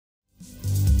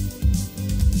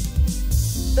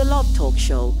The Love Talk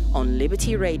Show on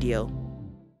Liberty Radio.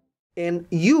 And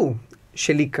you,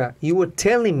 Shelika, you were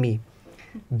telling me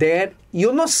that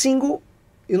you're not single,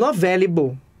 you're not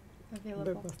available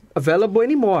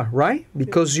anymore, right?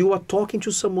 Because you are talking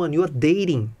to someone, you are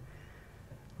dating,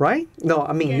 right? No,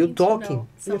 I mean, you're talking,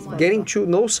 getting to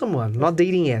know someone, not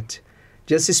dating yet,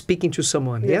 just speaking to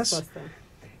someone, yes?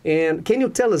 And can you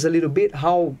tell us a little bit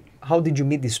how did you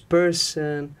meet this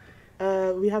person?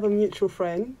 We have a mutual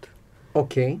friend.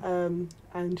 Okay.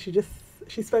 And she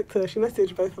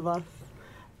messaged both of us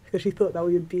because she thought that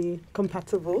we would be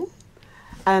compatible.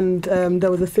 And there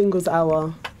was a singles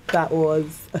hour that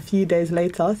was a few days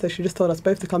later, so she just told us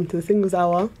both to come to the singles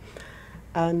hour,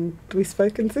 and we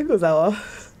spoke in singles hour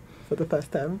for the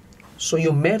first time. So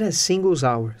you met at singles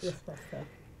hours? Yes, Pastor.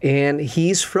 And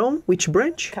he's from which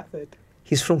branch? Catford.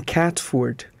 He's from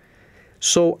Catford.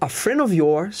 So a friend of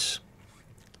yours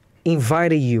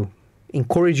invited you,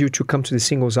 encouraged you to come to the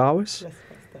singles hours, Yes,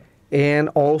 Pastor. and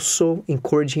also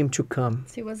encouraged him to come.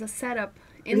 So it was a setup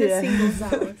in the singles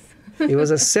hours. It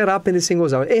was a setup in the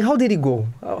singles hours. And how did it go?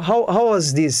 How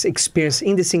was this experience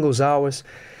in the singles hours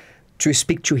to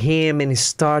speak to him and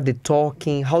started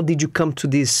talking? How did you come to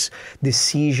this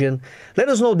decision? Let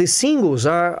us know. The singles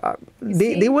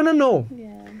they want to know.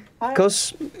 Yeah.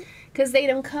 Because they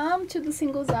don't come to the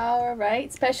singles hour, right?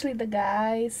 Especially the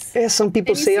guys. Yeah, some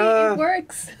people say, it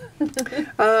works.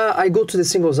 I go to the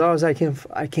singles hours, I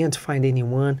can't find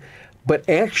anyone. But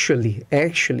actually,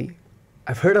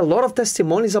 I've heard a lot of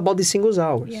testimonies about the singles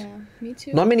hours. Yeah, me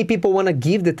too. Not many people want to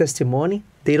give the testimony.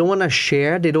 They don't want to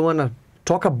share. They don't want to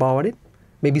talk about it.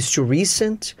 Maybe it's too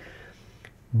recent.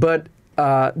 But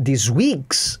these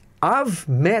weeks, I've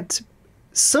met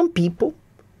some people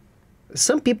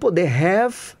that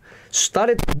have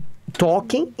started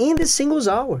talking in the singles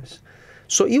hours.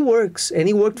 So it works, and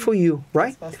it worked for you,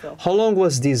 right? How long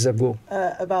was this ago?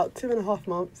 About 2.5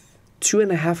 months.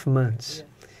 2.5 months.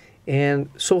 Yeah. And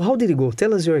so how did it go?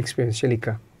 Tell us your experience,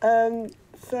 Shelika.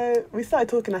 So we started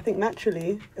talking, I think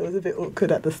naturally. It was a bit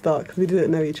awkward at the start because we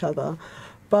didn't know each other.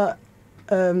 But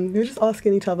we were just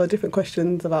asking each other different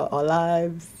questions about our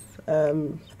lives,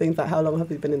 things like how long have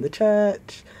we been in the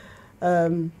church.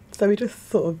 So we just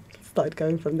sort of started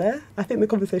going from there. I think the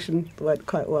conversation went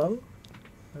quite well.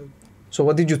 So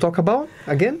what did you talk about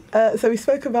again? So we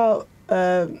spoke about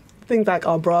things like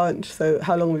our branch, so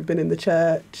how long we've been in the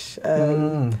church,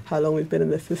 how long we've been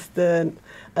an assistant,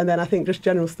 and then I think just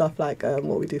general stuff like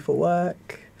what we do for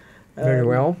work. Very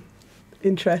well.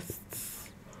 Interests,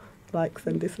 likes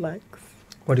and dislikes.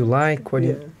 What do you like?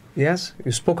 Yes?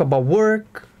 You spoke about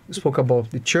work, you spoke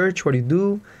about the church, what you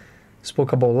do,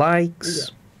 spoke about likes.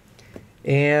 Yeah.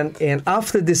 And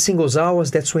after the singles hours,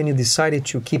 that's when you decided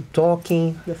to keep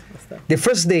talking. Yes, the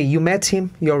first day you met him,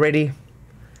 you already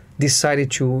decided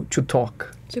to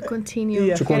talk. To continue.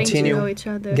 Yeah. Getting to know each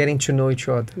other. Getting to know each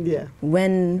other. Yeah.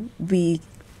 When me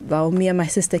and my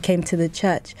sister came to the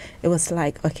church, it was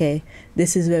like, okay,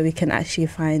 this is where we can actually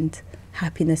find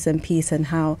happiness and peace and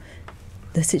how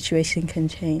the situation can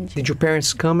change. Did your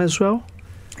parents come as well?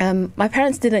 My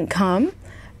parents didn't come,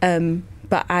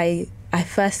 but I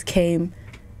first came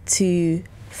to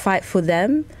fight for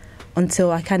them until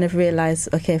I kind of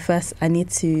realized, okay, first I need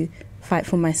to fight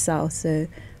for myself. So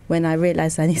when I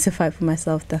realized I need to fight for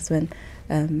myself, that's when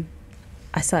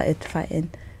I started fighting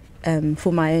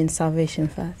for my own salvation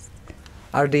first.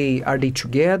 Are they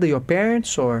together, your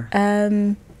parents, or?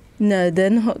 No, they're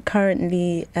not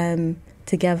currently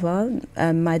together.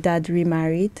 My dad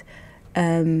remarried,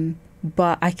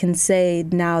 but I can say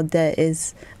now there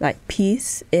is like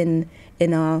peace in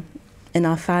our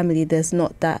family. There's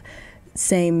not that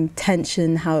same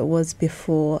tension how it was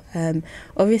before.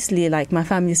 Obviously, like, my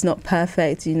family's not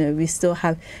perfect, we still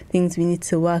have things we need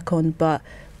to work on, but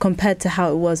compared to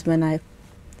how it was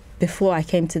before I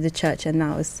came to the church, and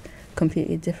now it's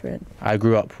completely different. I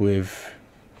grew up with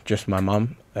just my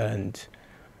mum, and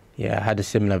I had a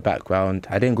similar background.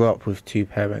 I didn't grow up with two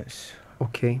parents.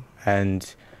 Okay.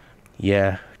 And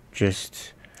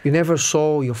just... You never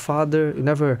saw your father?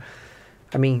 Never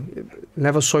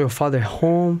saw your father at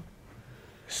home?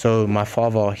 So my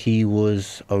father, he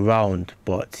was around,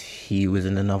 but he was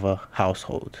in another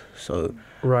household. So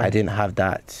I didn't have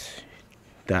that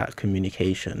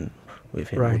communication with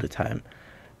him all the time.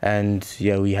 And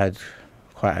we had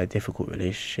quite a difficult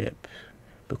relationship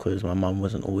because my mum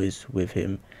wasn't always with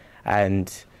him. And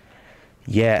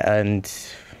I'm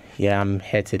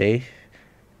here today,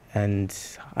 and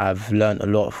I've learned a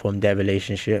lot from their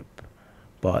relationship,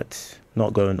 but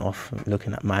not going off and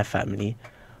looking at my family.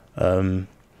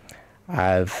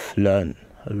 I've learned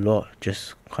a lot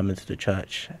just coming to the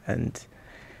church, and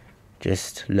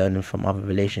just learning from other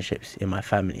relationships in my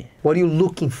family. What are you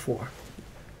looking for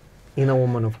in a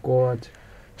woman of God?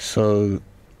 So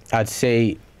I'd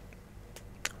say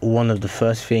one of the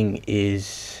first thing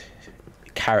is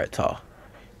character,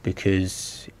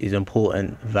 because it's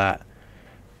important that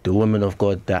the woman of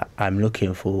God that I'm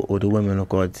looking for, or the woman of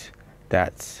God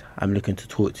that I'm looking to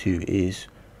talk to, is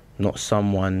not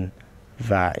someone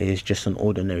that is just an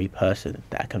ordinary person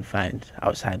that I can find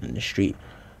outside in the street,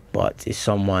 but is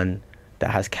someone that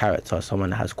has character,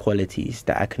 someone that has qualities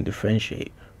that I can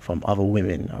differentiate from other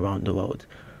women around the world.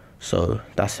 So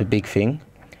that's a big thing.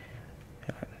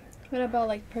 What about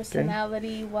like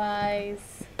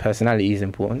personality-wise? Personality is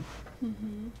important.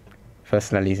 Mm-hmm.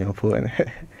 Personality is important.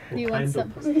 You want some?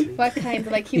 What kind?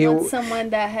 Like you want someone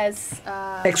that has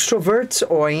extrovert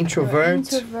or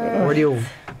introvert? What do you?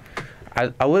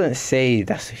 I wouldn't say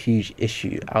that's a huge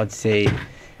issue. I would say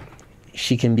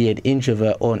she can be an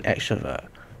introvert or an extrovert,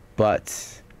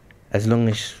 but as long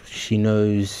as she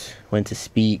knows when to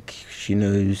speak, she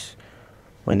knows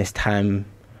when it's time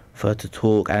for her to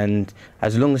talk, and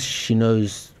as long as she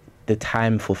knows the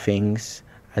time for things,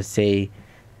 I'd say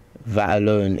that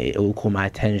alone, it will call my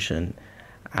attention.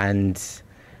 And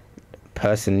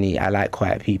personally, I like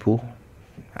quiet people.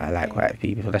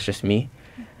 That's just me.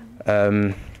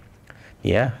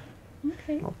 Yeah.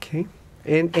 Okay.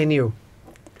 And you?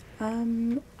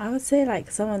 I would say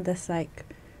like someone that's like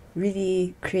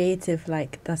really creative,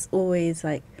 like that's always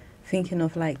like thinking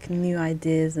of like new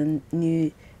ideas and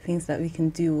new things that we can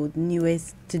do, or new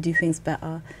ways to do things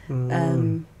better.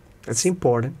 That's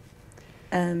important.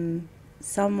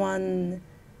 Someone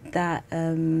that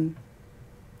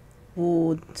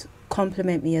would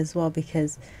compliment me as well,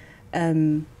 because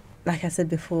like I said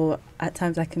before, at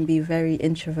times I can be very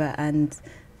introvert and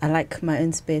I like my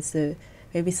own space, so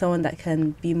maybe someone that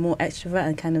can be more extrovert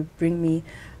and kind of bring me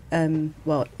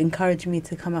encourage me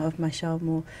to come out of my shell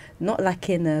more, not like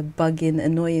in a bugging,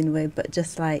 annoying way, but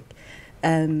just like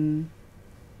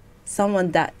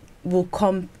someone that will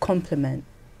compliment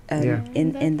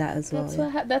in that as well.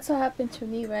 That's what happened to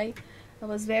me, right? I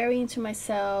was very into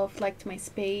myself, liked my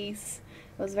space.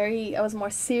 I was more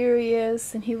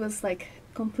serious, and he was like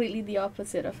completely the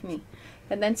opposite of me.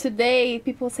 And then today,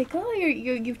 people say, "Oh,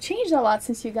 you've changed a lot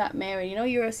since you got married. You know,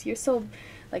 you're so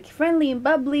like friendly and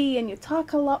bubbly, and you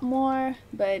talk a lot more."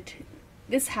 But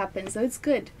this happens, so it's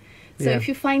good. So if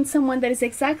you find someone that is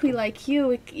exactly like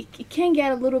you, it can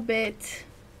get a little bit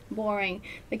boring.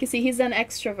 Like you see, he's an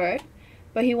extrovert,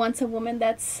 but he wants a woman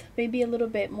that's maybe a little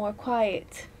bit more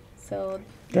quiet. So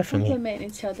they complement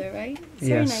each other, right? It's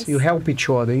very nice. You help each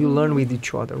other. You learn with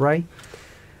each other, right?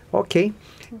 Okay.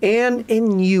 And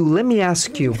let me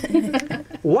ask you,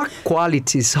 what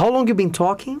qualities? How long you been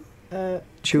talking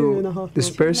to this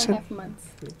person? 2.5 months.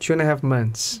 2.5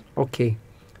 months. Okay.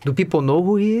 Do people know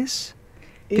who he is?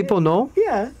 People know?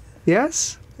 Yeah.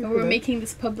 Yes? We're making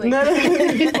this public. No.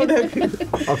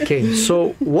 Okay.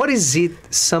 So what is it,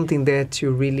 something that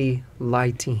you really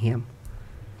liked in him?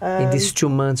 In these 2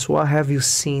 months, what have you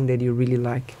seen that you really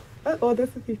like?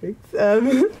 There's a few things.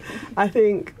 I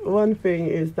think one thing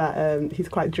is that he's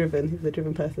quite driven. He's a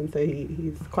driven person, so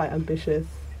he's quite ambitious.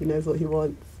 He knows what he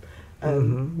wants.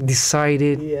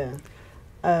 Decided. Yeah.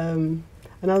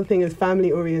 Another thing is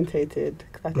family orientated.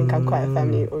 I think I'm quite a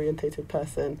family orientated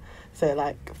person. So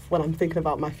like when I'm thinking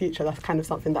about my future, that's kind of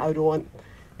something that I would want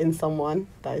in someone.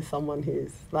 That is someone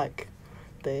who's like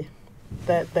they're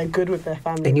good with their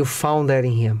family. And you found that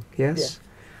in him, yes?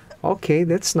 Yeah. Okay,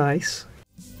 that's nice.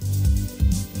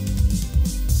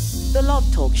 The Love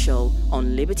Talk Show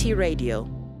on Liberty Radio.